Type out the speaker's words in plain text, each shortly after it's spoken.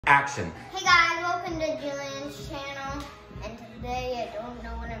Action. Hey guys, welcome to Julian's channel, and today I don't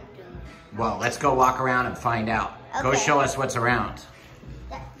know what I'm doing. Well, let's go walk around and find out. Okay. Go show us what's around.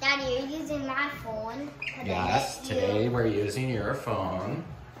 Daddy, you're using my phone. Yes, today we're using your phone.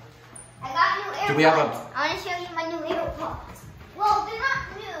 I got new AirPods. Do we have a... I want to show you my new AirPods. Well, they're not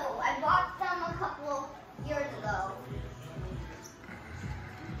new. I bought them a couple of years ago.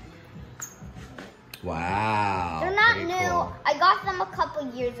 Wow. They're not new. Cool. I got them a couple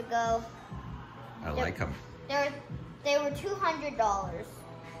years ago. I like them. They were $200.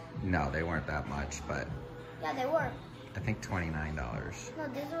 No, they weren't that much, but... Yeah, they were. I think $29. No,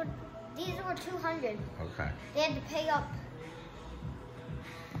 these were $200. Okay. They had to pay up.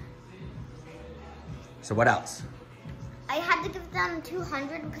 So what else? I had to give them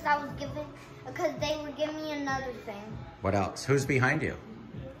 $200 because they were giving me another thing. What else? Who's behind you?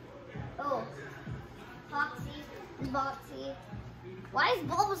 Oh, Boxy. Why is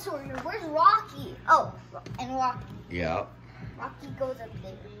Bulbasaur here? Where's Rocky? Oh, and Rocky. Yep. Rocky goes up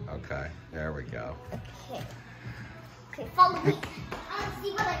there. Okay, there we go. Okay, follow me. I want to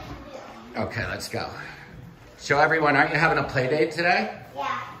see what I can do. Okay, let's go. Show everyone, aren't you having a play date today?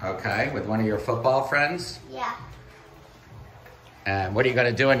 Yeah. Okay, with one of your football friends? Yeah. And what are you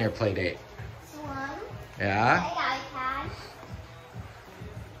going to do on your play date? Swim. Yeah? Play iPad.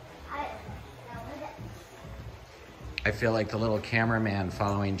 I feel like the little cameraman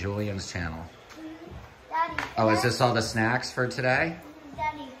following Julian's channel. Daddy. Oh, is this all the snacks for today?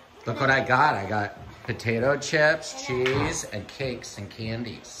 Daddy. Look what I got. I got potato chips, cheese, and cakes and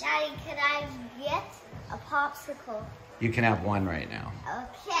candies. Daddy, could I get a popsicle? You can have one right now.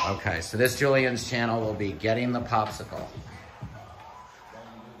 Okay. Okay, so this Julian's channel will be getting the popsicle.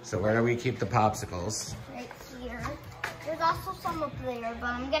 So where do we keep the popsicles? Right here. There's also some up there, but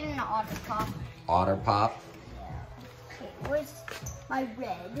I'm getting an Otter Pop. Otter Pop? Yeah. Okay, where's my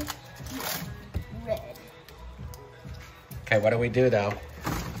red? Red. Okay, what do we do though?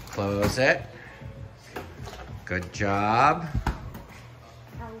 Close it. Good job.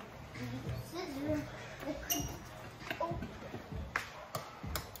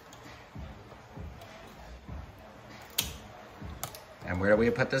 And where do we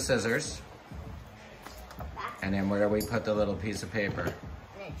put the scissors? And then where do we put the little piece of paper?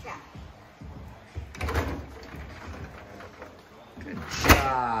 Good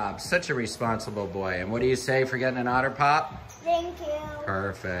job. Such a responsible boy. And what do you say for getting an Otter Pop? Thank you.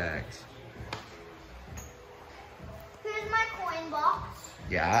 Perfect. Here's my coin box.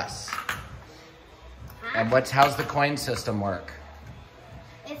 Yes. And how's the coin system work?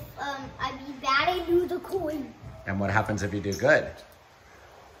 If I be bad, I lose a coin. And what happens if you do good?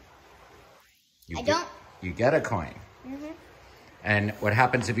 You get a coin. Mm-hmm. And what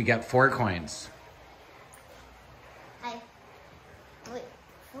happens if you get 4 coins?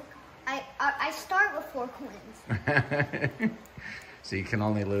 I start with 4 coins. So you can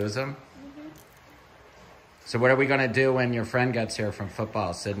only lose them? Mm-hmm. So what are we going to do when your friend gets here from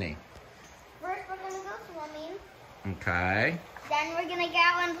football, Sydney? First, we're going to go swimming. Okay. Then we're going to get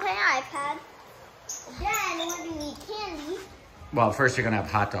out and play iPad. Then we're going to eat candy. Well, first you're going to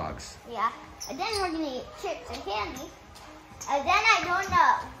have hot dogs. Yeah. And then we're going to eat chips and candy. And then I don't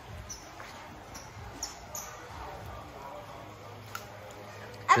know.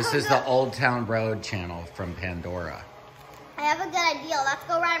 This is the Old Town Road channel from Pandora. I have a good idea. Let's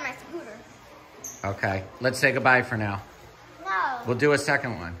go ride my scooter. Okay. Let's say goodbye for now. No. We'll do a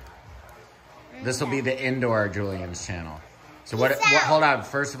second one. Okay. This will be the indoor Julian's channel. So hold on.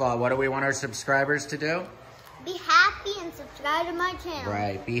 First of all, what do we want our subscribers to do? Be happy and subscribe to my channel.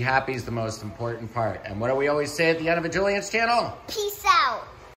 Right. Be happy is the most important part. And what do we always say at the end of a Julian's channel? Peace